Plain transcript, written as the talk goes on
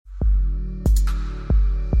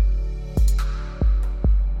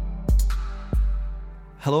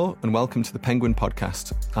Hello and welcome to the Penguin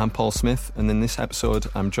Podcast. I'm Paul Smith, and in this episode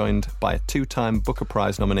I'm joined by a two-time Booker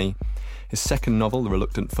Prize nominee. His second novel, The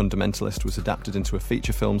Reluctant Fundamentalist, was adapted into a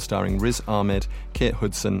feature film starring Riz Ahmed, Kate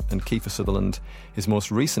Hudson and Kiefer Sutherland. His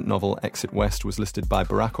most recent novel, Exit West, was listed by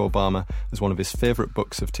Barack Obama as one of his favourite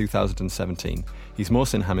books of 2017. He's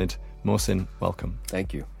Mohsin Hamid. Mohsin, welcome.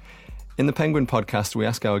 Thank you. In the Penguin Podcast, we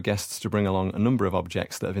ask our guests to bring along a number of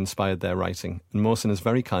objects that have inspired their writing, and Mohsin has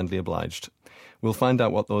very kindly obliged. We'll find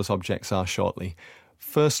out what those objects are shortly.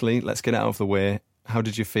 Firstly, let's get it out of the way. How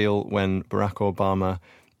did you feel when Barack Obama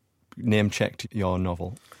name-checked your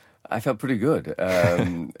novel? I felt pretty good.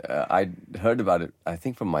 I'd heard about it, I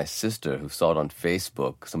think, from my sister who saw it on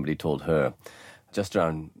Facebook. Somebody told her just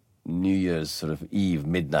around New Year's sort of Eve,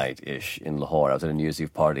 midnight-ish in Lahore. I was at a New Year's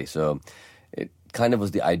Eve party, so it kind of was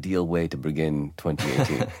the ideal way to begin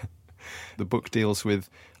 2018. The book deals with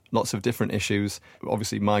lots of different issues.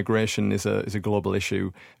 Obviously, migration is a global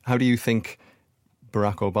issue. How do you think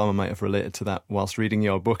Barack Obama might have related to that whilst reading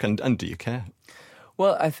your book, and do you care?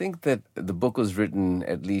 Well, I think that the book was written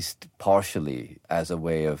at least partially as a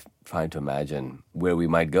way of trying to imagine where we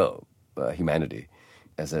might go, humanity,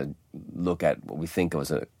 as a look at what we think of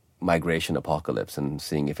as a migration apocalypse and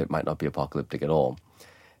seeing if it might not be apocalyptic at all.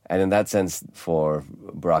 And in that sense, for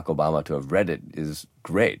Barack Obama to have read it is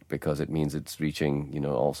great because it means it's reaching,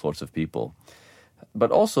 all sorts of people.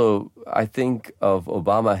 But also, I think of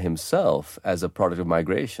Obama himself as a product of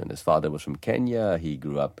migration. His father was from Kenya. He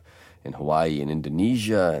grew up in Hawaii and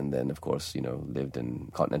Indonesia, and then, of course, lived in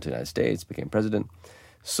continental United States, became president.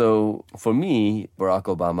 So for me, Barack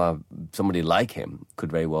Obama, somebody like him,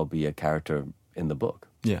 could very well be a character in the book.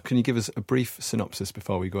 Yeah. Can you give us a brief synopsis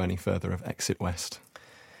before we go any further of Exit West?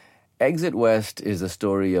 Exit West is the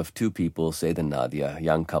story of two people, Said and Nadia, a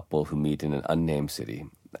young couple who meet in an unnamed city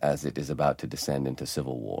as it is about to descend into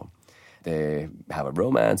civil war. They have a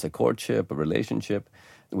romance, a courtship, a relationship,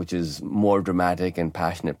 which is more dramatic and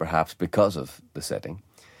passionate perhaps because of the setting.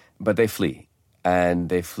 But they flee, and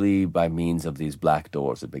they flee by means of these black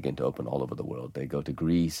doors that begin to open all over the world. They go to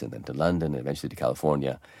Greece and then to London and eventually to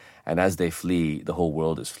California. And as they flee, the whole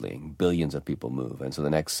world is fleeing. Billions of people move. And so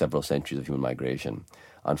the next several centuries of human migration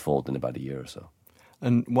unfold in about a year or so.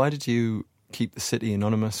 And why did you keep the city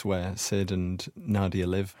anonymous where Sid and Nadia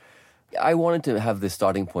live? I wanted to have this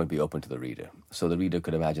starting point be open to the reader. So the reader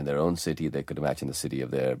could imagine their own city. They could imagine the city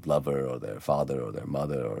of their lover or their father or their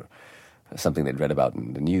mother or something they'd read about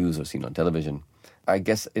in the news or seen on television. I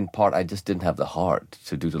guess in part I just didn't have the heart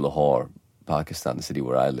to do to Lahore, Pakistan, the city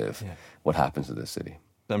where I live, what happens to this city.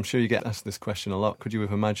 I'm sure you get asked this question a lot. Could you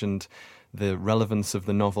have imagined the relevance of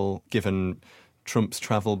the novel given Trump's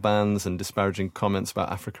travel bans and disparaging comments about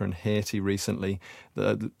Africa and Haiti recently?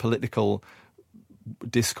 The political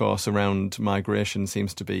discourse around migration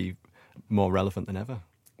seems to be more relevant than ever.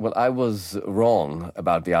 Well, I was wrong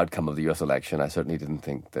about the outcome of the U.S. election. I certainly didn't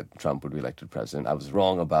think that Trump would be elected president. I was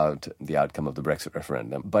wrong about the outcome of the Brexit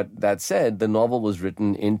referendum. But that said, the novel was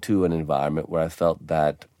written into an environment where I felt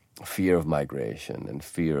that fear of migration and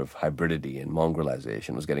fear of hybridity and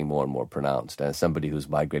mongrelization was getting more and more pronounced. And as somebody who's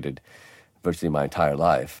migrated virtually my entire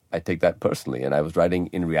life, I take that personally. And I was writing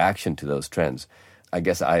in reaction to those trends. I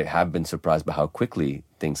guess I have been surprised by how quickly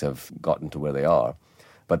things have gotten to where they are.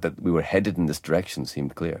 But that we were headed in this direction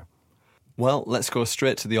seemed clear. Well, let's go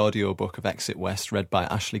straight to the audiobook of Exit West, read by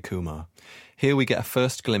Ashley Kumar. Here we get a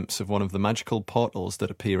first glimpse of one of the magical portals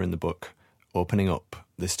that appear in the book, opening up,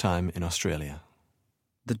 this time in Australia.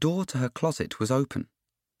 The door to her closet was open.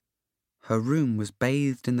 Her room was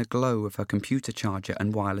bathed in the glow of her computer charger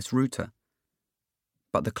and wireless router.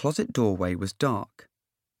 But the closet doorway was dark,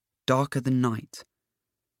 darker than night,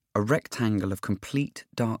 a rectangle of complete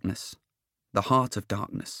darkness, the heart of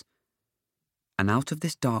darkness. And out of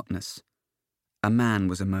this darkness, a man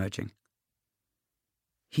was emerging.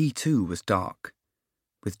 He too was dark,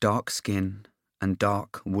 with dark skin and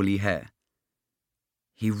dark woolly hair.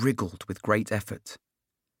 He wriggled with great effort,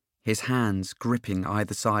 his hands gripping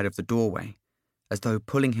either side of the doorway, as though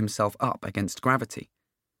pulling himself up against gravity,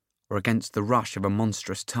 or against the rush of a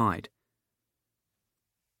monstrous tide.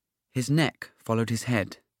 His neck followed his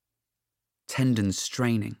head, tendons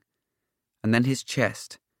straining, and then his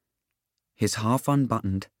chest, his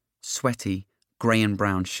half-unbuttoned, sweaty, grey and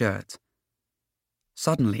brown shirt.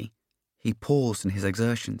 Suddenly, he paused in his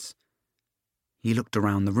exertions. He looked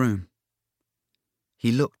around the room.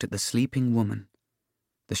 He looked at the sleeping woman,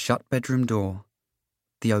 the shut bedroom door,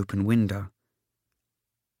 the open window.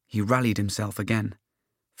 He rallied himself again,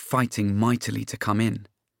 fighting mightily to come in,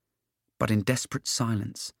 but in desperate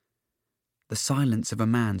silence, the silence of a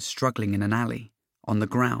man struggling in an alley, on the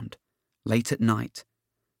ground, late at night,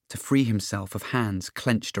 to free himself of hands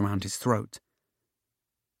clenched around his throat.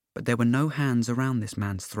 But there were no hands around this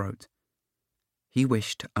man's throat. He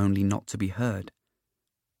wished only not to be heard.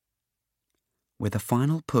 With a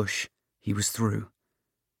final push, he was through,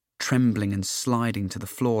 trembling and sliding to the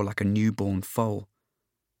floor like a newborn foal.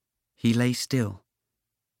 He lay still,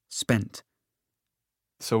 spent.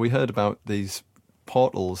 So we heard about these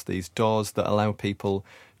portals, these doors that allow people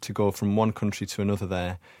to go from one country to another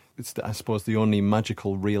there. It's, I suppose, the only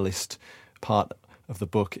magical realist part of the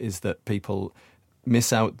book is that people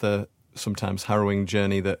miss out the sometimes harrowing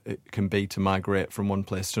journey that it can be to migrate from one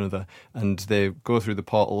place to another, and they go through the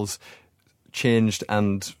portals changed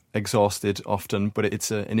and exhausted often, but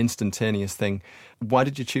it's an instantaneous thing. Why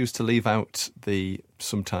did you choose to leave out the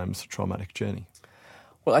sometimes traumatic journey?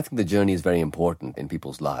 Well, I think the journey is very important in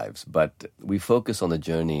people's lives, but we focus on the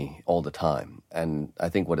journey all the time. And I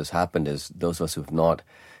think what has happened is those of us who have not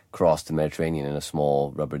crossed the Mediterranean in a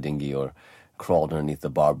small rubber dinghy or crawled underneath the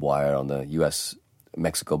barbed wire on the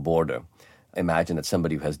US-Mexico border imagine that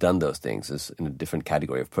somebody who has done those things is in a different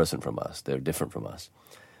category of person from us. They're different from us.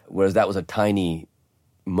 Whereas that was a tiny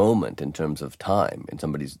moment in terms of time in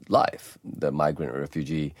somebody's life. The migrant or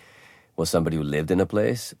refugee was somebody who lived in a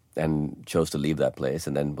place and chose to leave that place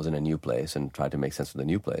and then was in a new place and tried to make sense of the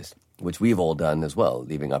new place, which we've all done as well,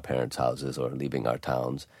 leaving our parents' houses or leaving our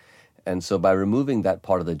towns. And so by removing that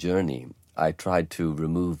part of the journey, I tried to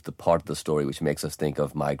remove the part of the story which makes us think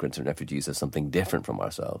of migrants and refugees as something different from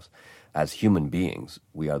ourselves. As human beings,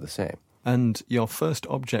 we are the same. And your first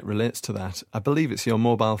object relates to that. I believe it's your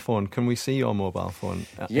mobile phone. Can we see your mobile phone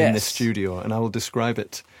Yes. in this studio? And I will describe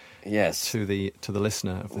it Yes. to the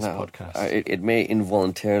listener of this podcast. It may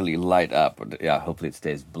involuntarily light up, but yeah, hopefully it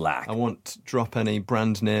stays black. I won't drop any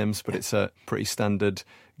brand names, but it's a pretty standard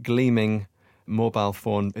gleaming mobile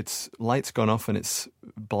phone. Its light's gone off and it's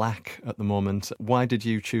black at the moment. Why did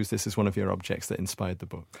you choose this as one of your objects that inspired the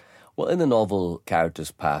book? Well, in the novel,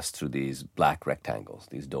 characters pass through these black rectangles,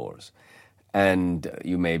 these doors. And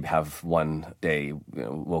you may have one day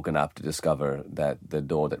woken up to discover that the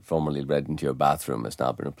door that formerly led into your bathroom has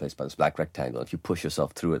now been replaced by this black rectangle. If you push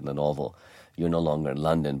yourself through it in the novel, you're no longer in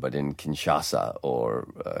London, but in Kinshasa or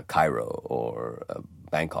Cairo or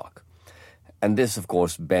Bangkok. And this, of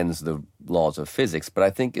course, bends the laws of physics, but I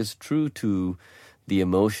think is true to the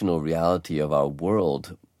emotional reality of our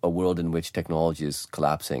world, a world in which technology is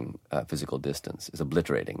collapsing physical distance, is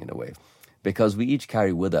obliterating in a way. Because we each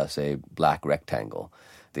carry with us a black rectangle,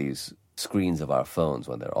 these screens of our phones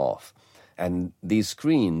when they're off. And these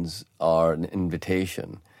screens are an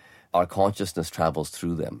invitation. Our consciousness travels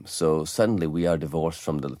through them. So suddenly we are divorced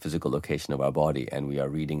from the physical location of our body and we are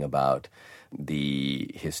reading about the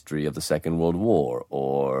history of the Second World War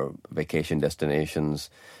or vacation destinations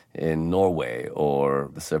in Norway or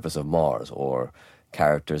the surface of Mars or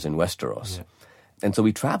characters in Westeros. Yeah. And so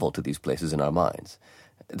we travel to these places in our minds.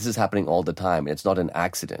 This is happening all the time. It's not an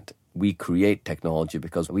accident. We create technology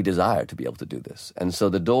because we desire to be able to do this. And so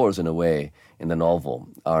the doors, in a way, in the novel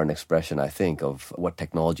are an expression, I think, of what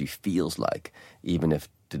technology feels like, even if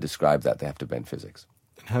to describe that they have to bend physics.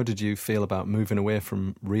 And how did you feel about moving away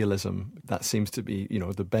from realism? That seems to be,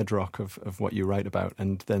 the bedrock of what you write about.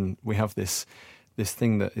 And then we have this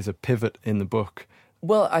thing that is a pivot in the book.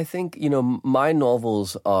 Well, I think, my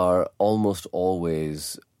novels are almost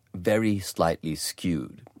always very slightly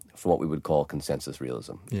skewed from what we would call consensus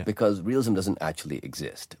realism, because realism doesn't actually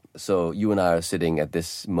exist. So you and I are sitting at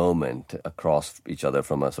this moment across each other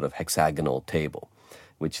from a sort of hexagonal table,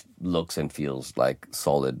 which looks and feels like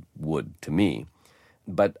solid wood to me.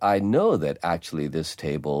 But I know that actually this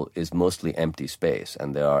table is mostly empty space,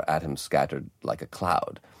 and there are atoms scattered like a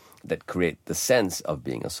cloud that create the sense of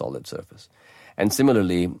being a solid surface. And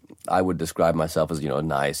similarly, I would describe myself as, a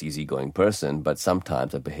nice, easygoing person, but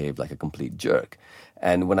sometimes I behave like a complete jerk.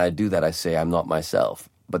 And when I do that, I say I'm not myself.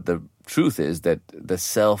 But the truth is that the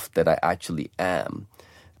self that I actually am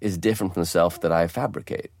is different from the self that I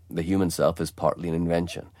fabricate. The human self is partly an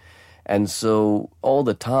invention. And so all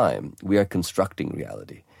the time, we are constructing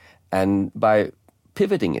reality. And by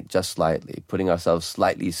pivoting it just slightly, putting ourselves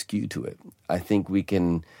slightly askew to it, I think we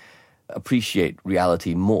can appreciate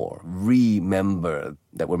reality more, remember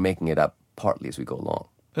that we're making it up partly as we go along.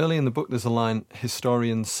 Early in the book there's a line,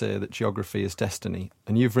 historians say that geography is destiny,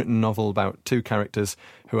 and you've written a novel about two characters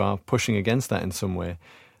who are pushing against that in some way.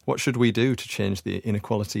 What should we do to change the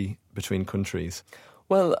inequality between countries?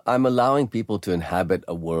 Well, I'm allowing people to inhabit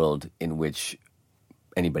a world in which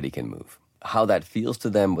anybody can move. How that feels to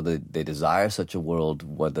them, whether they desire such a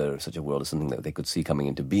world, whether such a world is something that they could see coming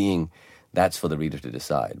into being, that's for the reader to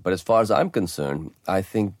decide. But as far as I'm concerned, I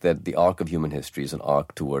think that the arc of human history is an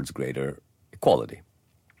arc towards greater equality.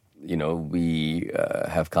 we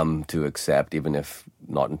have come to accept, even if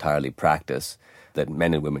not entirely practice, that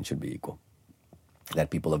men and women should be equal. That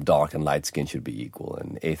people of dark and light skin should be equal,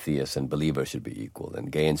 and atheists and believers should be equal,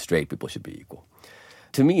 and gay and straight people should be equal.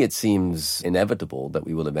 To me, it seems inevitable that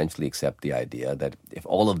we will eventually accept the idea that if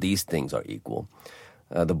all of these things are equal,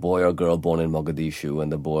 the boy or girl born in Mogadishu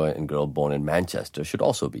and the boy and girl born in Manchester should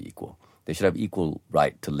also be equal. They should have equal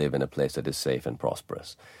right to live in a place that is safe and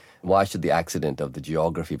prosperous. Why should the accident of the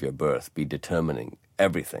geography of your birth be determining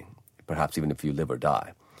everything, perhaps even if you live or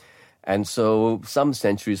die? And so some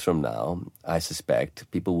centuries from now, I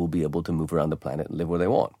suspect, people will be able to move around the planet and live where they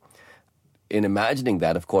want. In imagining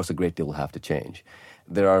that, of course, a great deal will have to change.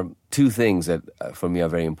 There are two things that, for me, are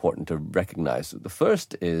very important to recognize. The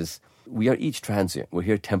first is we are each transient. We're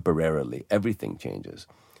here temporarily. Everything changes.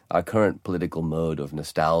 Our current political mode of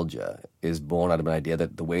nostalgia is born out of an idea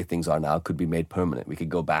that the way things are now could be made permanent. We could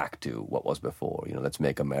go back to what was before. Let's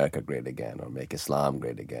make America great again, or make Islam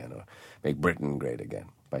great again, or make Britain great again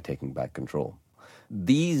by taking back control.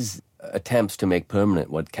 These attempts to make permanent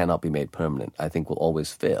what cannot be made permanent, I think, will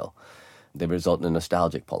always fail. They result in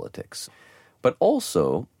nostalgic politics. But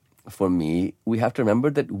also, for me, we have to remember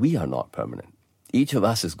that we are not permanent. Each of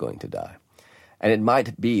us is going to die. And it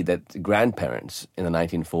might be that grandparents in the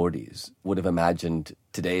 1940s would have imagined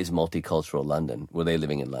today's multicultural London, were they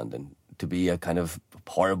living in London, to be a kind of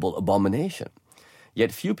horrible abomination.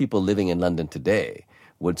 Yet few people living in London today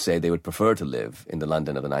would say they would prefer to live in the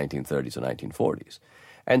London of the 1930s or 1940s.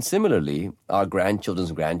 And similarly, our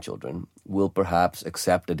grandchildren's grandchildren will perhaps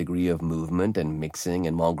accept a degree of movement and mixing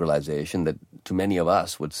and mongrelization that to many of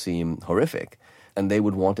us would seem horrific, and they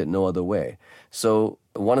would want it no other way. So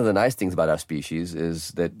one of the nice things about our species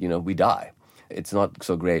is that, we die. It's not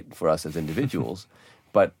so great for us as individuals,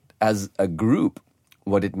 but as a group,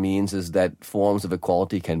 what it means is that forms of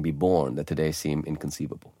equality can be born that today seem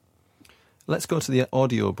inconceivable. Let's go to the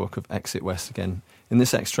audiobook of Exit West again. In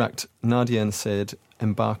this extract, Nadia and Sid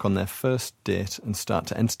embark on their first date and start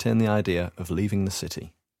to entertain the idea of leaving the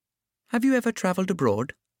city. Have you ever travelled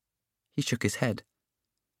abroad? He shook his head.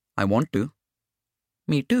 I want to.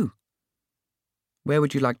 Me too. Where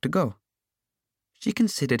would you like to go? She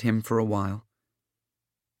considered him for a while.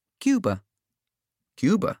 Cuba.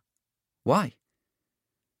 Cuba? Why?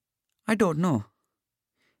 I don't know.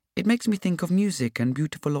 It makes me think of music and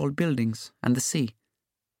beautiful old buildings and the sea.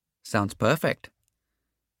 Sounds perfect.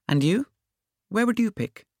 And you? Where would you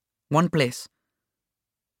pick? One place.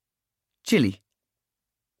 Chile.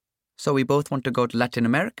 So we both want to go to Latin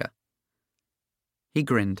America? He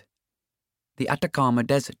grinned. The Atacama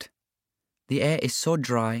Desert. The air is so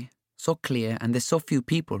dry, so clear, and there's so few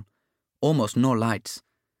people, almost no lights.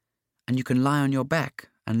 And you can lie on your back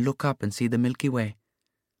and look up and see the Milky Way.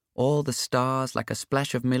 All the stars like a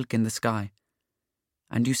splash of milk in the sky.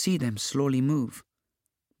 And you see them slowly move,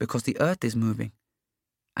 because the earth is moving,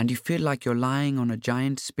 and you feel like you're lying on a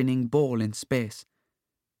giant spinning ball in space.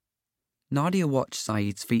 Nadia watched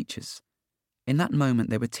Saeed's features. In that moment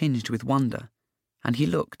they were tinged with wonder, and he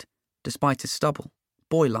looked, despite his stubble,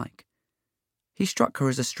 boy-like. He struck her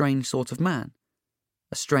as a strange sort of man,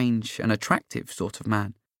 a strange and attractive sort of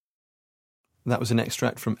man. That was an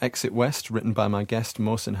extract from Exit West, written by my guest,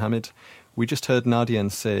 Mohsin Hamid. We just heard Nadia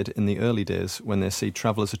and Sid in the early days when they see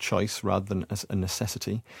travel as a choice rather than as a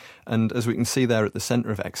necessity. And as we can see there at the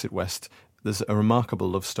centre of Exit West, there's a remarkable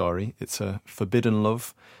love story. It's a forbidden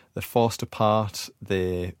love. They're forced apart.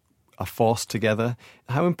 They are forced together.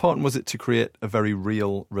 How important was it to create a very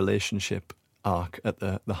real relationship arc at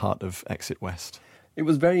the heart of Exit West? It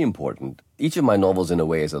was very important. Each of my novels, in a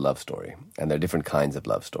way, is a love story, and there are different kinds of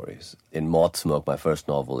love stories. In Moth Smoke, my first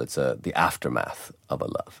novel, it's the aftermath of a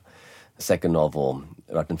love. The second novel,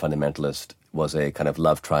 Rotten Fundamentalist, was a kind of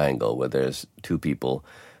love triangle where there's two people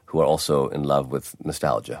who are also in love with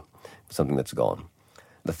nostalgia, something that's gone.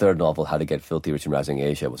 The third novel, How to Get Filthy Rich in Rising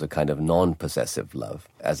Asia, was a kind of non-possessive love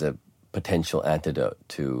as a potential antidote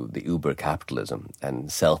to the uber capitalism and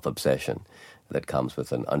self-obsession that comes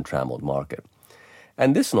with an untrammeled market.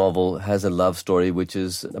 And this novel has a love story which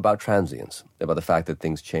is about transience, about the fact that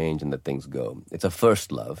things change and that things go. It's a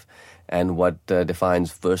first love, and what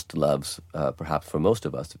defines first loves, perhaps for most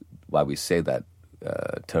of us, why we say that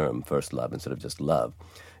term, first love, instead of just love,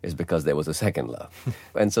 is because there was a second love.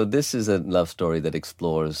 And so this is a love story that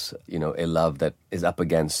explores, a love that is up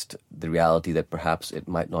against the reality that perhaps it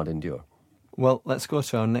might not endure. Well, let's go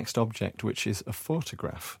to our next object, which is a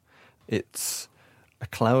photograph. It's a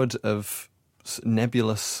cloud of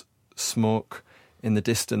nebulous smoke in the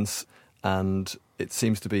distance, and it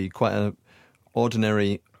seems to be quite an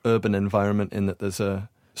ordinary urban environment in that there's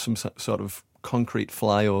some sort of concrete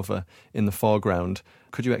flyover in the foreground.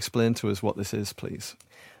 Could you explain to us what this is, please?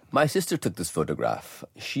 My sister took this photograph.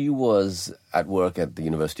 She was at work at the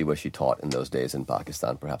university where she taught in those days in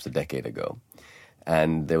Pakistan, perhaps a decade ago.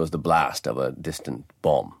 And there was the blast of a distant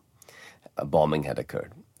bomb. A bombing had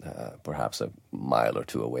occurred, perhaps a mile or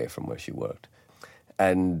two away from where she worked.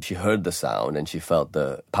 And she heard the sound and she felt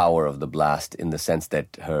the power of the blast in the sense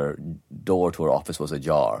that her door to her office was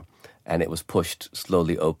ajar and it was pushed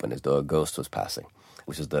slowly open as though a ghost was passing,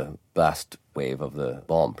 which is the blast wave of the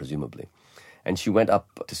bomb, presumably. And she went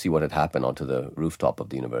up to see what had happened onto the rooftop of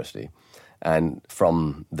the university. And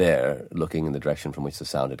from there, looking in the direction from which the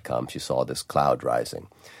sound had come, she saw this cloud rising.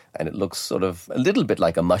 And it looks sort of a little bit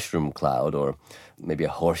like a mushroom cloud or maybe a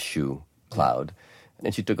horseshoe cloud.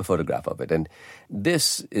 And she took a photograph of it. And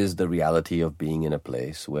this is the reality of being in a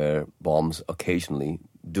place where bombs occasionally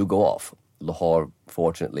do go off. Lahore,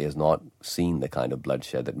 fortunately, has not seen the kind of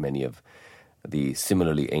bloodshed that many of the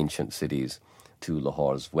similarly ancient cities to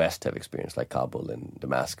Lahore's west have experienced, like Kabul and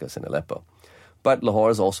Damascus and Aleppo. But Lahore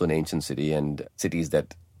is also an ancient city, and cities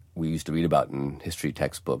that we used to read about in history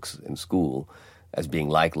textbooks in school as being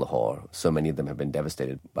like Lahore, so many of them have been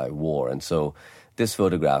devastated by war. And so this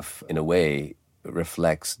photograph, in a way,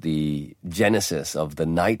 reflects the genesis of the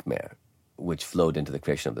nightmare which flowed into the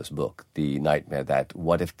creation of this book. The nightmare that,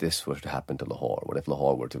 what if this were to happen to Lahore? What if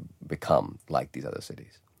Lahore were to become like these other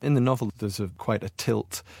cities? In the novel, there's quite a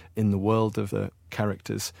tilt in the world of the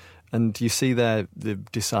characters. And you see they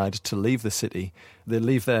decide to leave the city. They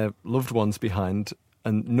leave their loved ones behind,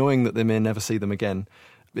 and knowing that they may never see them again,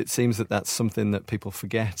 it seems that that's something that people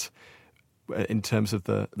forget in terms of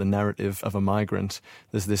the narrative of a migrant.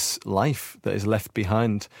 There's this life that is left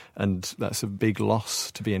behind, and that's a big loss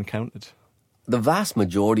to be encountered. The vast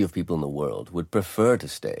majority of people in the world would prefer to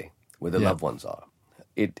stay where their loved ones are.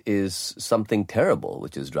 It is something terrible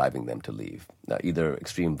which is driving them to leave, either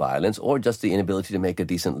extreme violence or just the inability to make a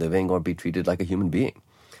decent living or be treated like a human being.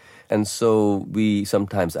 And so we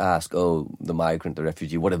sometimes ask, the migrant, the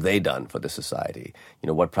refugee, what have they done for the society?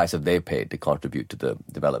 What price have they paid to contribute to the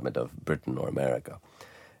development of Britain or America?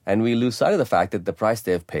 And we lose sight of the fact that the price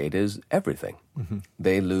they've paid is everything. Mm-hmm.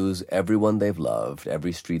 They lose everyone they've loved,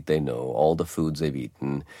 every street they know, all the foods they've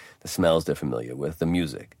eaten, the smells they're familiar with, the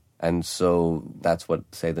music. And so that's what,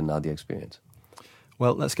 say, the Nadia experience.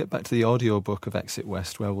 Well, let's get back to the audiobook of Exit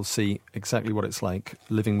West, where we'll see exactly what it's like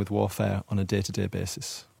living with warfare on a day-to-day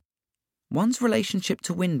basis. One's relationship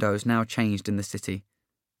to windows now changed in the city.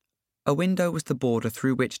 A window was the border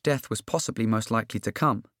through which death was possibly most likely to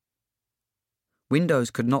come.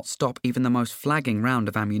 Windows could not stop even the most flagging round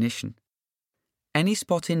of ammunition. Any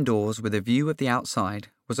spot indoors with a view of the outside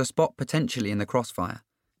was a spot potentially in the crossfire.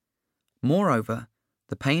 Moreover,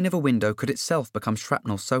 the pane of a window could itself become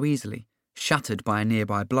shrapnel so easily, shattered by a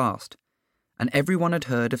nearby blast, and everyone had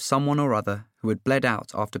heard of someone or other who had bled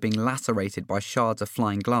out after being lacerated by shards of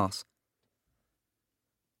flying glass.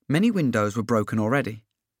 Many windows were broken already,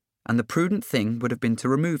 and the prudent thing would have been to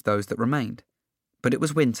remove those that remained. But it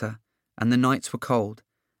was winter, and the nights were cold,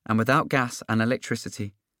 and without gas and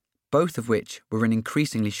electricity, both of which were in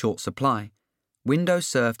increasingly short supply, windows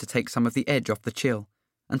served to take some of the edge off the chill,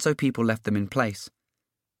 and so people left them in place.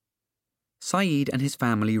 Saeed and his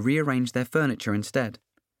family rearranged their furniture instead.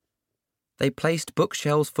 They placed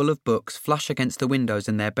bookshelves full of books flush against the windows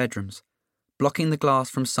in their bedrooms, blocking the glass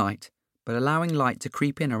from sight, but allowing light to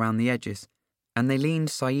creep in around the edges, and they leaned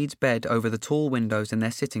Saeed's bed over the tall windows in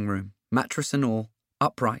their sitting room, mattress and all,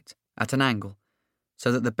 upright, at an angle,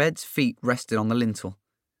 so that the bed's feet rested on the lintel.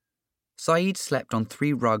 Saeed slept on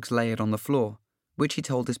 3 rugs layered on the floor, which he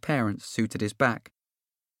told his parents suited his back.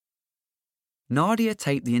 Nadia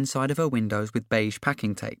taped the inside of her windows with beige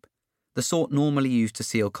packing tape, the sort normally used to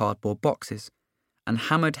seal cardboard boxes, and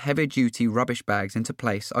hammered heavy-duty rubbish bags into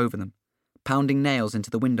place over them, pounding nails into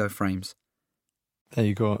the window frames. There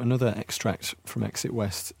you go, another extract from Exit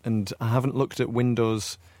West. And I haven't looked at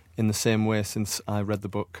windows in the same way since I read the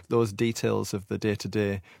book. Those details of the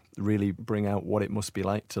day-to-day really bring out what it must be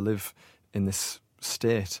like to live in this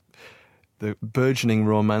state. The burgeoning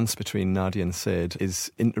romance between Nadia and Said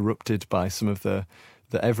is interrupted by some of the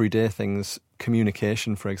everyday things.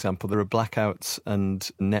 Communication, for example. There are blackouts and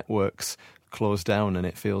networks closed down, and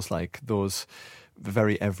it feels like those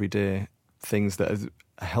very everyday things that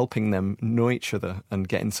are helping them know each other and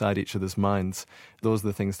get inside each other's minds, those are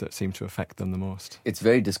the things that seem to affect them the most. It's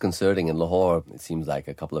very disconcerting. In Lahore, it seems like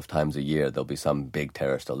a couple of times a year there'll be some big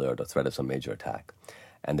terrorist alert or threat of some major attack,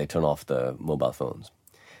 and they turn off the mobile phones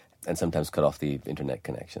and sometimes cut off the internet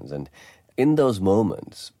connections. And in those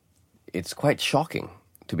moments, it's quite shocking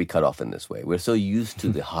to be cut off in this way. We're so used to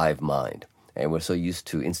the hive mind and we're so used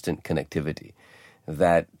to instant connectivity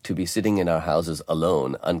that to be sitting in our houses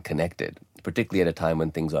alone, unconnected, particularly at a time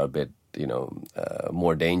when things are a bit,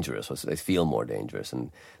 more dangerous, or they feel more dangerous,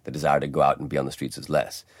 and the desire to go out and be on the streets is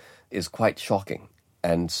less, is quite shocking.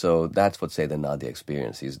 And so that's what, say, the Nadia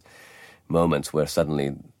experience, these moments where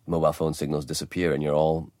suddenly mobile phone signals disappear and you're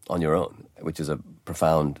all on your own, which is a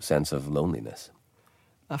profound sense of loneliness.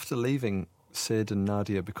 After leaving, Sid and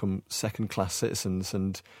Nadia become second-class citizens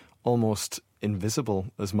and almost invisible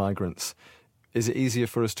as migrants. Is it easier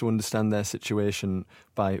for us to understand their situation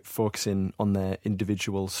by focusing on their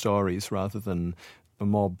individual stories rather than a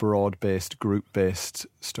more broad-based, group-based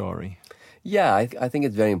story? Yeah, I think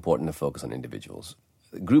it's very important to focus on individuals.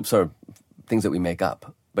 Groups are things that we make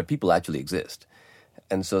up, but people actually exist.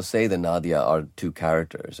 And so, say the Nadia are two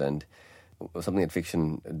characters, and something that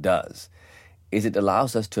fiction does is it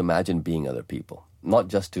allows us to imagine being other people, not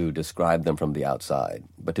just to describe them from the outside,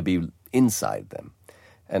 but to be inside them.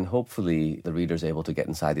 And hopefully the reader is able to get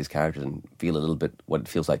inside these characters and feel a little bit what it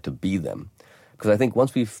feels like to be them. Because I think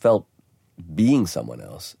once we've felt being someone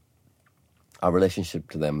else, our relationship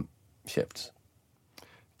to them shifts.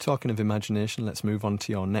 Talking of imagination, let's move on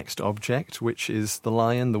to your next object, which is The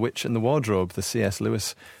Lion, the Witch and the Wardrobe, the C.S.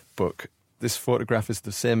 Lewis book. This photograph is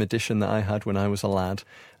the same edition that I had when I was a lad.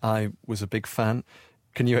 I was a big fan.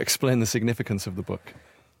 Can you explain the significance of the book?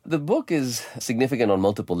 The book is significant on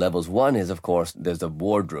multiple levels. One is, of course, there's a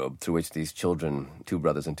wardrobe through which these children, two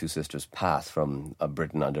brothers and two sisters, pass from a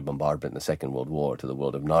Britain under bombardment in the Second World War to the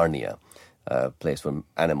world of Narnia, a place where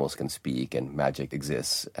animals can speak and magic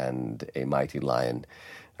exists, and a mighty lion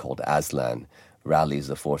called Aslan rallies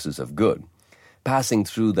the forces of good. Passing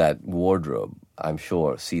through that wardrobe, I'm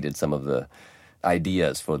sure, seeded some of the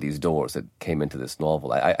ideas for these doors that came into this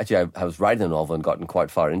novel. I was writing the novel and gotten quite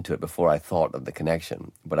far into it before I thought of the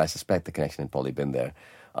connection, but I suspect the connection had probably been there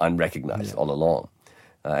unrecognized all along.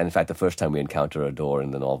 And in fact, the first time we encounter a door in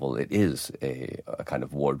the novel, it is a kind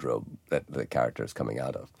of wardrobe that the character is coming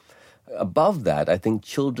out of. Above that, I think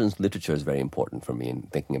children's literature is very important for me in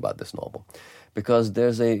thinking about this novel, because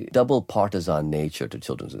there's a double partisan nature to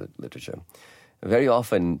children's literature. Very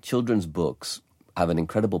often, children's books have an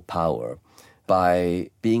incredible power by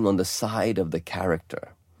being on the side of the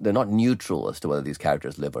character. They're not neutral as to whether these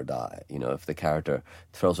characters live or die. If the character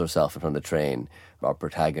throws herself in front of the train, our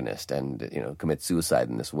protagonist, and commits suicide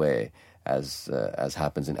in this way, as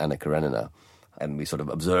happens in Anna Karenina, and we sort of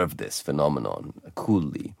observe this phenomenon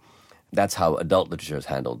coolly. That's how adult literature has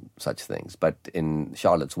handled such things. But in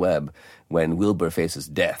Charlotte's Web, when Wilbur faces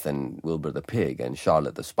death, and Wilbur the pig and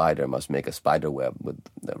Charlotte the spider must make a spider web with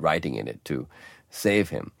writing in it to save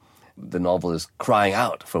him, the novel is crying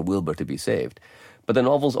out for Wilbur to be saved. But the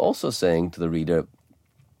novel's also saying to the reader,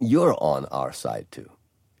 you're on our side too.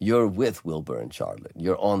 You're with Wilbur and Charlotte.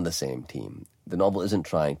 You're on the same team. The novel isn't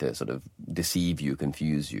trying to sort of deceive you,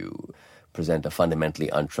 confuse you, present a fundamentally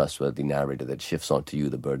untrustworthy narrator that shifts onto you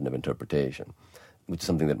the burden of interpretation, which is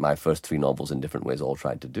something that my first three novels in different ways all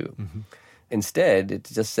tried to do. Mm-hmm. Instead,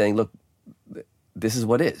 it's just saying, look, this is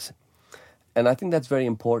what is. And I think that's very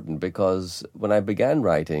important, because when I began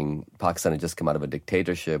writing, Pakistan had just come out of a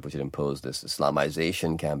dictatorship which had imposed this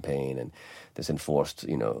Islamization campaign and this enforced,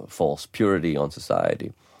 false purity on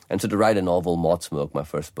society. And so to write a novel, Moth Smoke, my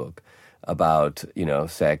first book, about,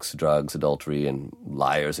 sex, drugs, adultery, and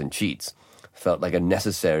liars and cheats, felt like a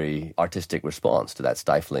necessary artistic response to that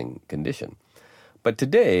stifling condition. But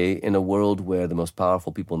today, in a world where the most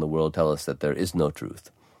powerful people in the world tell us that there is no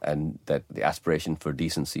truth and that the aspiration for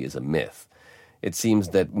decency is a myth, it seems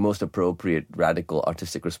that most appropriate radical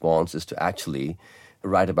artistic response is to actually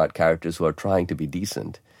write about characters who are trying to be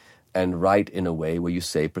decent and write in a way where you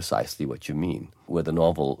say precisely what you mean, where the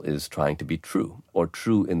novel is trying to be true, or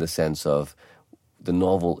true in the sense of the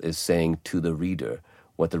novel is saying to the reader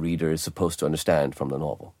what the reader is supposed to understand from the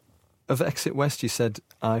novel. Of Exit West, you said,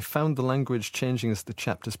 I found the language changing as the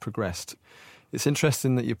chapters progressed. It's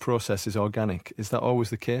interesting that your process is organic. Is that always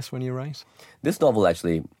the case when you write? This novel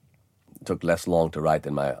actually took less long to write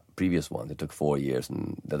than my previous ones. It took 4 years,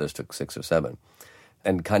 and the others took 6 or 7.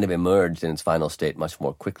 And kind of emerged in its final state much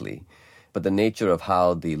more quickly. But the nature of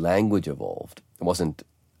how the language evolved wasn't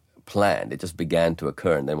planned. It just began to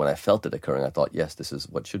occur. And then when I felt it occurring, I thought, yes, this is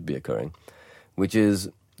what should be occurring, which is,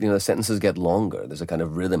 the sentences get longer. There's a kind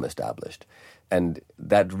of rhythm established. And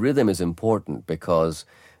that rhythm is important because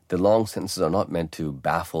the long sentences are not meant to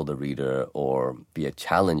baffle the reader or be a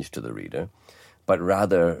challenge to the reader, but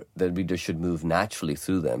rather the reader should move naturally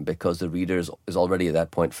through them because the reader is already at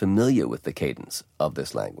that point familiar with the cadence of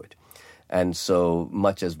this language. And so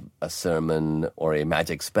much as a sermon or a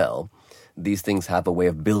magic spell, these things have a way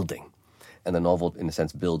of building. And the novel, in a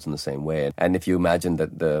sense, builds in the same way. And if you imagine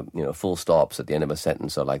that the full stops at the end of a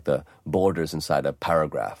sentence are like the borders inside a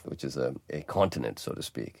paragraph, which is a continent, so to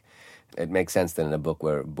speak, it makes sense that in a book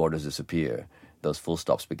where borders disappear, those full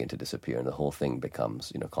stops begin to disappear and the whole thing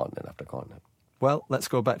becomes, continent after continent. Well, let's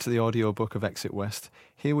go back to the audiobook of Exit West.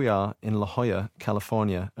 Here we are in La Jolla,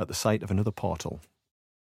 California, at the site of another portal.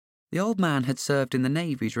 The old man had served in the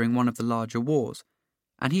Navy during one of the larger wars,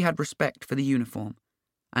 and he had respect for the uniform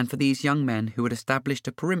and for these young men who had established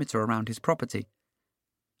a perimeter around his property.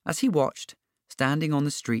 As he watched, standing on the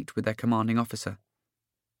street with their commanding officer,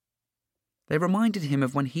 they reminded him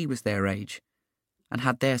of when he was their age, and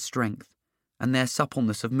had their strength, and their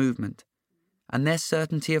suppleness of movement, and their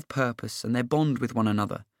certainty of purpose, and their bond with one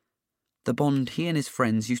another. The bond he and his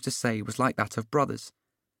friends used to say was like that of brothers,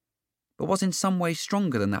 but was in some way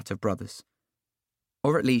stronger than that of brothers,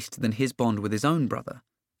 or at least than his bond with his own brother,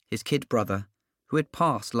 his kid brother, who had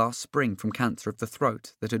passed last spring from cancer of the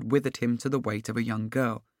throat that had withered him to the weight of a young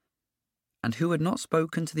girl, and who had not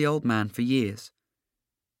spoken to the old man for years,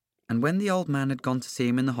 and when the old man had gone to see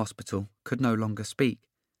him in the hospital, could no longer speak,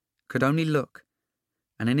 could only look,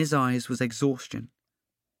 and in his eyes was exhaustion,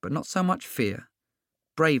 but not so much fear,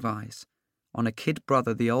 brave eyes, on a kid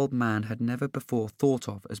brother the old man had never before thought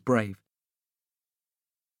of as brave.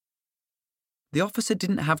 The officer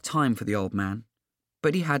didn't have time for the old man,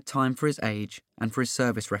 but he had time for his age and for his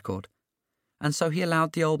service record, and so he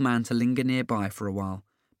allowed the old man to linger nearby for a while,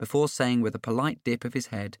 before saying with a polite dip of his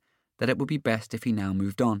head that it would be best if he now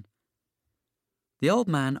moved on. The old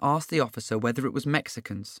man asked the officer whether it was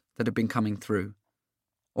Mexicans that had been coming through,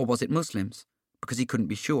 or was it Muslims, because he couldn't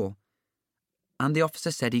be sure, and the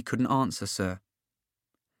officer said he couldn't answer, sir.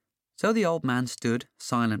 So the old man stood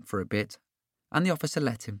silent for a bit, and the officer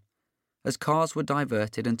let him, as cars were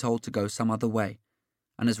diverted and told to go some other way,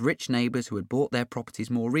 and as rich neighbours who had bought their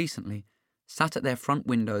properties more recently sat at their front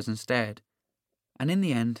windows and stared, and in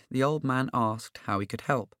the end the old man asked how he could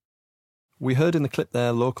help. We heard in the clip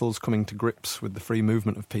there locals coming to grips with the free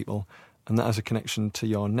movement of people, and that has a connection to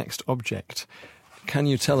your next object. Can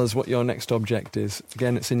you tell us what your next object is?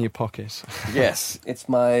 Again, it's in your pocket. Yes, it's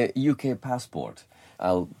my UK passport.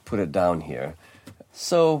 I'll put it down here.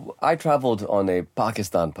 So I travelled on a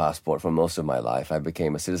Pakistan passport for most of my life. I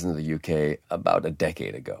became a citizen of the UK about a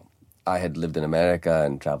decade ago. I had lived in America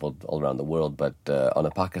and travelled all around the world, but on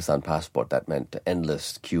a Pakistan passport that meant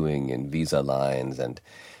endless queuing in visa lines and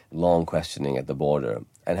long questioning at the border.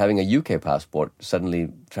 And having a UK passport suddenly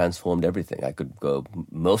transformed everything. I could go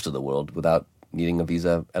most of the world without needing a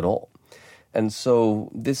visa at all. And so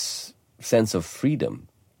this sense of freedom,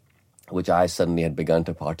 which I suddenly had begun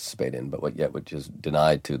to participate in, but which is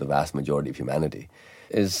denied to the vast majority of humanity,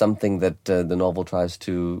 is something that the novel tries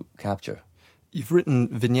to capture. You've written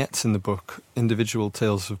vignettes in the book, individual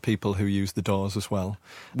tales of people who use the doors as well.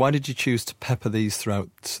 Why did you choose to pepper these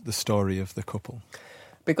throughout the story of the couple?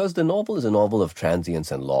 Because the novel is a novel of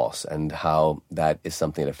transience and loss, and how that is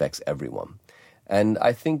something that affects everyone. And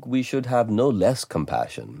I think we should have no less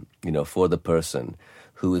compassion, for the person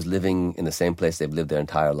who is living in the same place they've lived their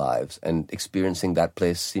entire lives and experiencing that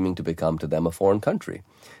place seeming to become to them a foreign country.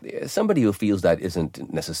 Somebody who feels that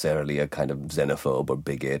isn't necessarily a kind of xenophobe or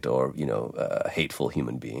bigot or, a hateful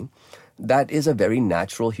human being. That is a very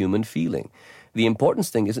natural human feeling. The important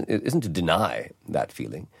thing isn't to deny that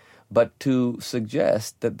feeling, but to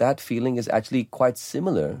suggest that that feeling is actually quite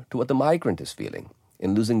similar to what the migrant is feeling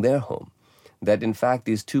in losing their home. That, in fact,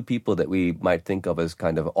 these two people that we might think of as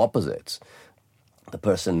kind of opposites, the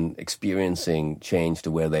person experiencing change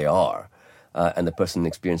to where they are and the person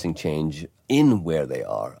experiencing change in where they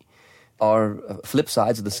are flip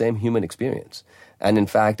sides of the same human experience. And, in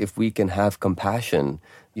fact, if we can have compassion,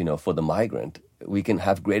 for the migrant, we can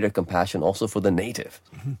have greater compassion also for the native.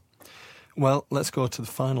 Mm-hmm. Well, let's go to the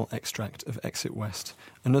final extract of Exit West,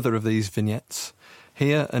 another of these vignettes.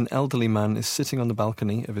 Here, an elderly man is sitting on the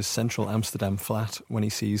balcony of his central Amsterdam flat when he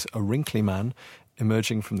sees a wrinkly man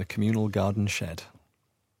emerging from the communal garden shed.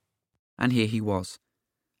 And here he was,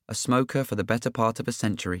 a smoker for the better part of a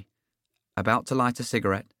century, about to light a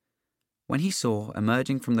cigarette, when he saw,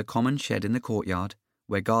 emerging from the common shed in the courtyard,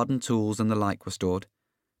 where garden tools and the like were stored,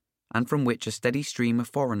 and from which a steady stream of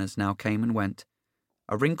foreigners now came and went,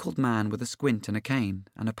 a wrinkled man with a squint and a cane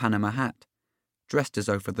and a Panama hat, dressed as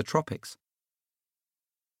though for the tropics.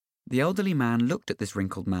 The elderly man looked at this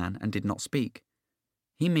wrinkled man and did not speak.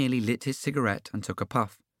 He merely lit his cigarette and took a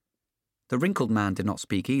puff. The wrinkled man did not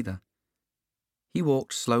speak either. He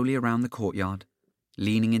walked slowly around the courtyard,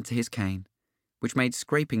 leaning into his cane, which made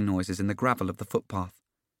scraping noises in the gravel of the footpath.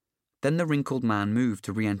 Then the wrinkled man moved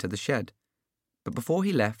to re-enter the shed, but before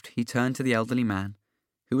he left he turned to the elderly man,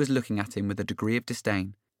 who was looking at him with a degree of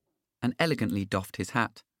disdain, and elegantly doffed his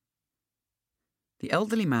hat. The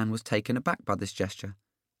elderly man was taken aback by this gesture,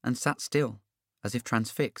 and sat still, as if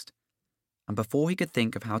transfixed, and before he could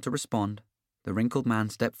think of how to respond, the wrinkled man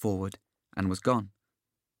stepped forward and was gone.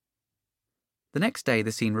 The next day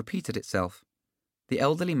the scene repeated itself. The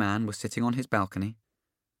elderly man was sitting on his balcony.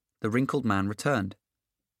 The wrinkled man returned.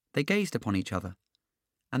 They gazed upon each other,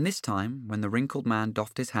 and this time, when the wrinkled man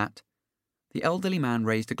doffed his hat, the elderly man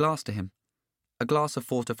raised a glass to him, a glass of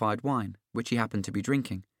fortified wine, which he happened to be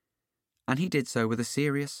drinking, and he did so with a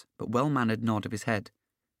serious but well-mannered nod of his head.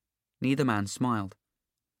 Neither man smiled.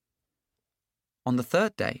 On the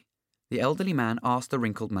third day, the elderly man asked the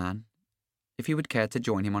wrinkled man if he would care to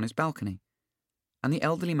join him on his balcony, and the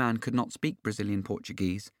elderly man could not speak Brazilian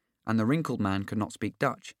Portuguese, and the wrinkled man could not speak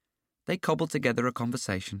Dutch. They cobbled together a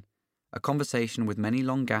conversation with many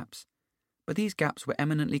long gaps, but these gaps were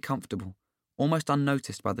eminently comfortable, almost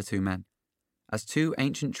unnoticed by the two men, as two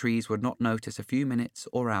ancient trees would not notice a few minutes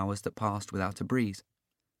or hours that passed without a breeze.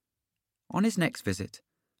 On his next visit,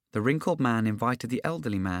 the wrinkled man invited the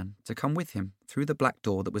elderly man to come with him through the black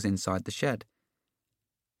door that was inside the shed.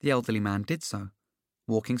 The elderly man did so,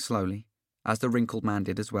 walking slowly, as the wrinkled man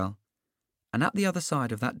did as well, and at the other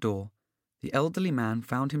side of that door, the elderly man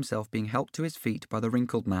found himself being helped to his feet by the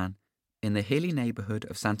wrinkled man in the hilly neighbourhood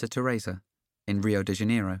of Santa Teresa, in Rio de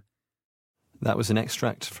Janeiro. That was an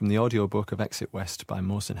extract from the audiobook of Exit West by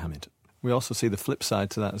Mohsin Hamid. We also see the flip side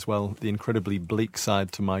to that as well, the incredibly bleak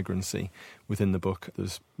side to migrancy within the book.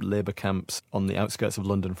 There's labour camps on the outskirts of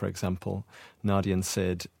London, for example. Nadia and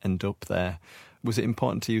Sid end up there. Was it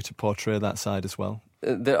important to you to portray that side as well?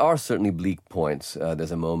 There are certainly bleak points.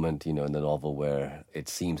 There's a moment, in the novel where it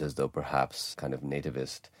seems as though perhaps kind of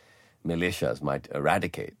nativist militias might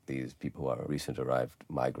eradicate these people who are recent arrived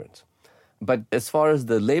migrants. But as far as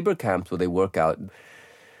the labour camps where they work out,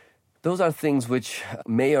 those are things which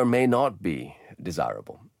may or may not be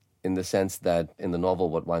desirable, in the sense that in the novel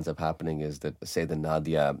what winds up happening is that, say, the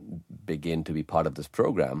Nadia begin to be part of this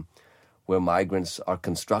program where migrants are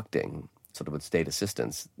constructing, sort of with state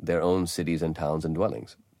assistance, their own cities and towns and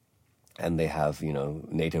dwellings. And they have,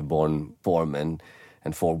 native-born 4 men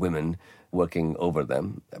and 4 women working over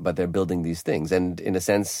them, but they're building these things. And in a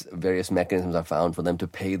sense, various mechanisms are found for them to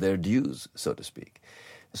pay their dues, so to speak.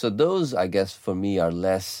 So those, I guess, for me, are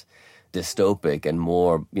less dystopic and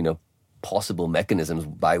more, possible mechanisms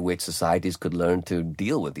by which societies could learn to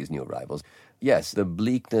deal with these new arrivals. Yes, the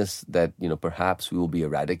bleakness that, perhaps we will be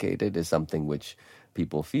eradicated is something which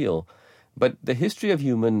people feel. But the history of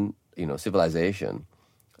human, civilization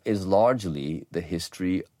is largely the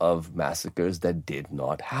history of massacres that did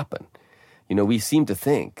not happen. We seem to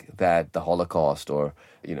think that the Holocaust or,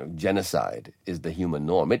 genocide is the human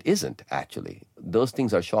norm. It isn't, actually. Those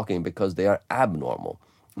things are shocking because they are abnormal.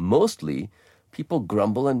 Mostly, people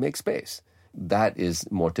grumble and make space. That is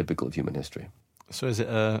more typical of human history. So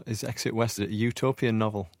is Exit West a utopian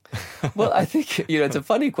novel? Well, I think, it's a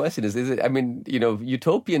funny question. Is it? I mean,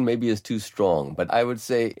 utopian maybe is too strong, but I would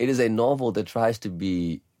say it is a novel that tries to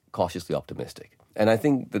be cautiously optimistic. And I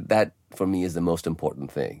think that for me, is the most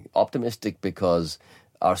important thing. Optimistic because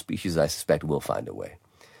our species, I suspect, will find a way.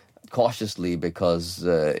 Cautiously because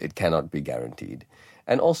it cannot be guaranteed.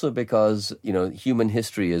 And also because, human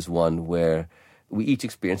history is one where we each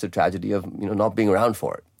experience the tragedy of, not being around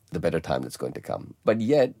for it, the better time that's going to come. But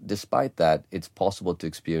yet, despite that, it's possible to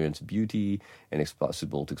experience beauty and it's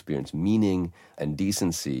possible to experience meaning and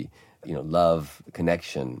decency, love,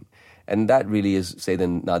 connection. And that really is, say,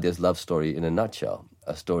 then Nadia's love story in a nutshell,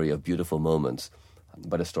 a story of beautiful moments,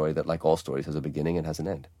 but a story that, like all stories, has a beginning and has an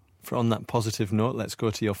end. On that positive note, let's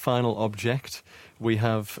go to your final object. We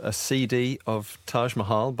have a CD of Taj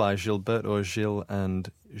Mahal by Gilberto Gil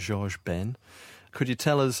and Georges Ben. Could you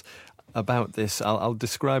tell us about this? I'll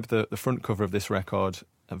describe the front cover of this record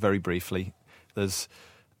very briefly. There's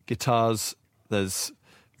guitars, there's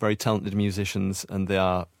very talented musicians, and they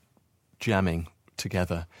are jamming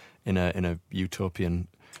together in a utopian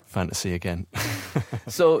fantasy again.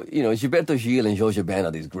 So, Gilberto Gil and Georges Ben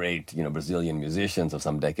are these great, Brazilian musicians of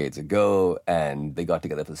some decades ago, and they got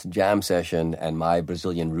together for this jam session, and my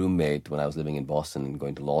Brazilian roommate, when I was living in Boston and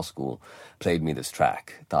going to law school, played me this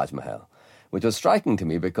track, Taj Mahal, which was striking to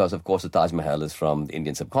me because, of course, the Taj Mahal is from the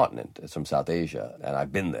Indian subcontinent. It's from South Asia, and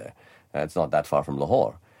I've been there. And it's not that far from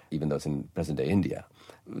Lahore, even though it's in present-day India.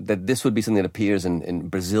 That this would be something that appears in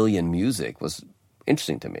Brazilian music was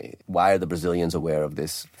interesting to me. Why are the Brazilians aware of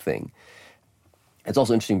this thing? It's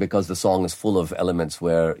also interesting because the song is full of elements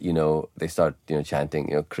where, they start,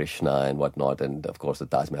 chanting, Krishna and whatnot. And of course, the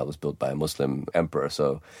Taj Mahal was built by a Muslim emperor.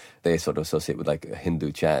 So they sort of associate with like a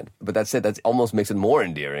Hindu chant. But that said, that almost makes it more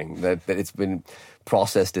endearing that it's been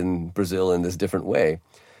processed in Brazil in this different way.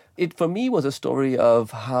 It, for me, was a story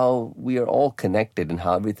of how we are all connected and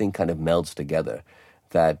how everything kind of melds together.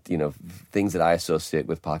 That, things that I associate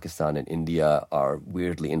with Pakistan and India are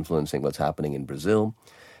weirdly influencing what's happening in Brazil.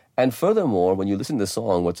 And furthermore, when you listen to the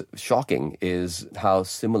song, what's shocking is how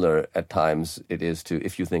similar at times it is to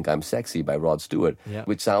If You Think I'm Sexy by Rod Stewart,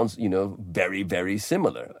 which sounds, very, very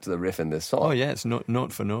similar to the riff in this song. Oh, yeah, it's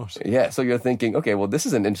note for note. Yeah, so you're thinking, okay, well, this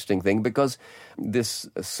is an interesting thing because this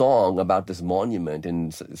song about this monument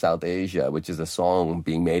in South Asia, which is a song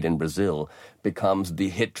being made in Brazil, becomes the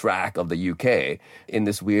hit track of the UK in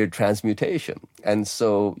this weird transmutation. And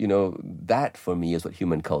so, that for me is what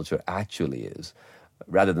human culture actually is,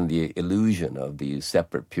 rather than the illusion of these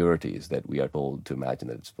separate purities that we are told to imagine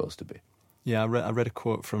that it's supposed to be. Yeah, I read a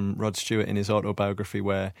quote from Rod Stewart in his autobiography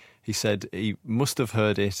where he said he must have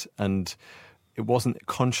heard it and it wasn't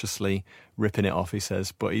consciously ripping it off, he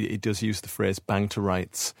says, but he does use the phrase bang to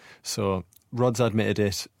rights. So Rod's admitted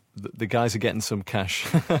it. The guys are getting some cash.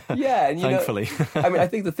 Yeah, and thankfully. I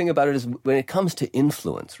think the thing about it is when it comes to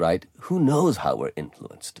influence, right? Who knows how we're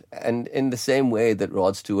influenced? And in the same way that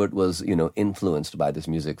Rod Stewart was, influenced by this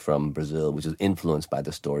music from Brazil, which is influenced by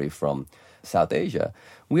the story from South Asia,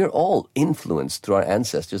 we are all influenced through our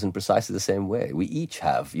ancestors in precisely the same way. We each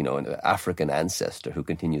have, an African ancestor who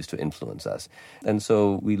continues to influence us. And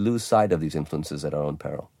so we lose sight of these influences at our own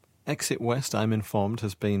peril. Exit West, I'm informed,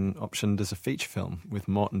 has been optioned as a feature film with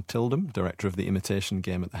Morton Tildum, director of The Imitation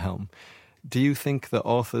Game, at the helm. Do you think that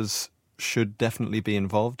authors should definitely be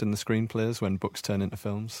involved in the screenplays when books turn into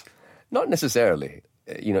films? Not necessarily.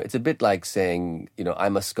 It's a bit like saying,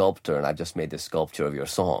 I'm a sculptor and I've just made this sculpture of your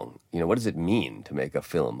song. What does it mean to make a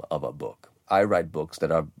film of a book? I write books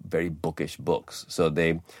that are very bookish books. So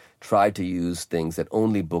they try to use things that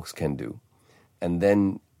only books can do. And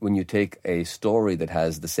then when you take a story that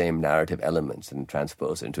has the same narrative elements and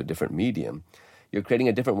transpose it into a different medium, you're creating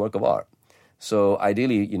a different work of art. So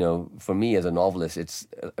ideally, for me as a novelist, it's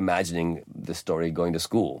imagining the story going to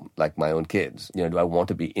school, like my own kids. Do I want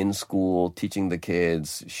to be in school, teaching the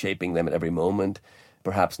kids, shaping them at every moment?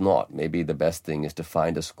 Perhaps not. Maybe the best thing is to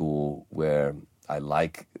find a school where I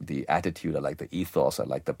like the attitude, I like the ethos, I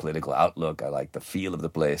like the political outlook, I like the feel of the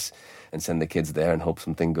place, and send the kids there and hope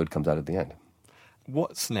something good comes out at the end.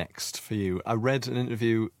 What's next for you? I read an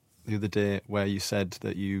interview the other day where you said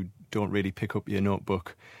that you don't really pick up your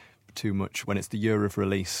notebook too much when it's the year of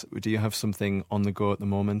release. Do you have something on the go at the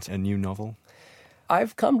moment, a new novel?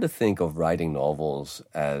 I've come to think of writing novels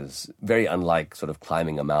as very unlike sort of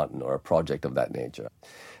climbing a mountain or a project of that nature.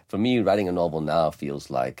 For me, writing a novel now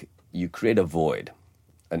feels like you create a void,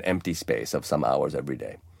 an empty space of some hours every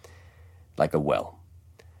day, like a well.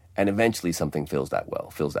 And eventually something fills that well,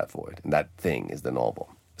 fills that void. And that thing is the novel.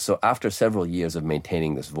 So after several years of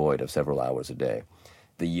maintaining this void of several hours a day,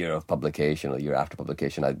 the year of publication or the year after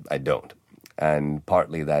publication, I don't. And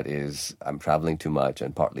partly that is I'm traveling too much,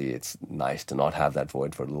 and partly it's nice to not have that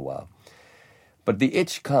void for a little while. But the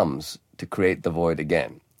itch comes to create the void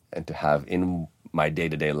again and to have in my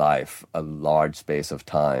day-to-day life a large space of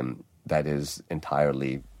time that is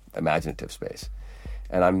entirely imaginative space.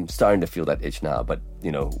 And I'm starting to feel that itch now. But,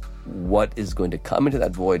 what is going to come into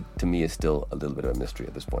that void, to me, is still a little bit of a mystery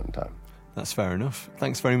at this point in time. That's fair enough.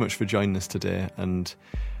 Thanks very much for joining us today. And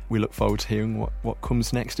we look forward to hearing what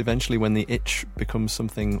comes next eventually when the itch becomes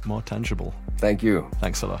something more tangible. Thank you.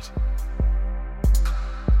 Thanks a lot.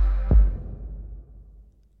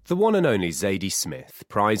 The one and only Zadie Smith,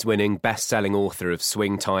 prize-winning, best-selling author of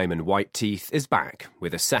Swing Time and White Teeth, is back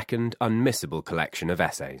with a second, unmissable collection of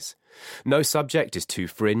essays. No subject is too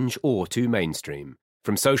fringe or too mainstream.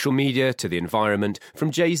 From social media to the environment,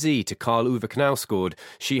 from Jay-Z to Karl Ove Knausgård,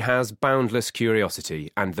 she has boundless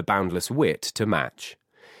curiosity and the boundless wit to match.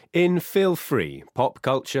 In Feel Free, pop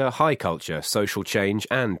culture, high culture, social change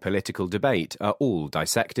and political debate are all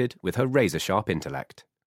dissected with her razor-sharp intellect.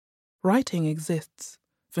 Writing exists,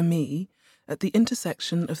 for me, at the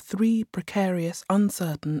intersection of three precarious,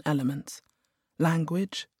 uncertain elements: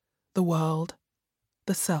 language, the world,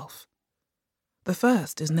 the self. The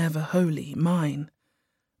first is never wholly mine.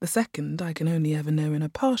 The second I can only ever know in a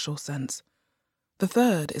partial sense. The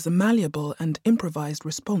third is a malleable and improvised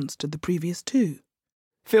response to the previous two.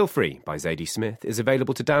 Feel Free by Zadie Smith is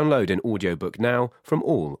available to download in audiobook now from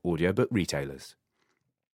all audiobook retailers.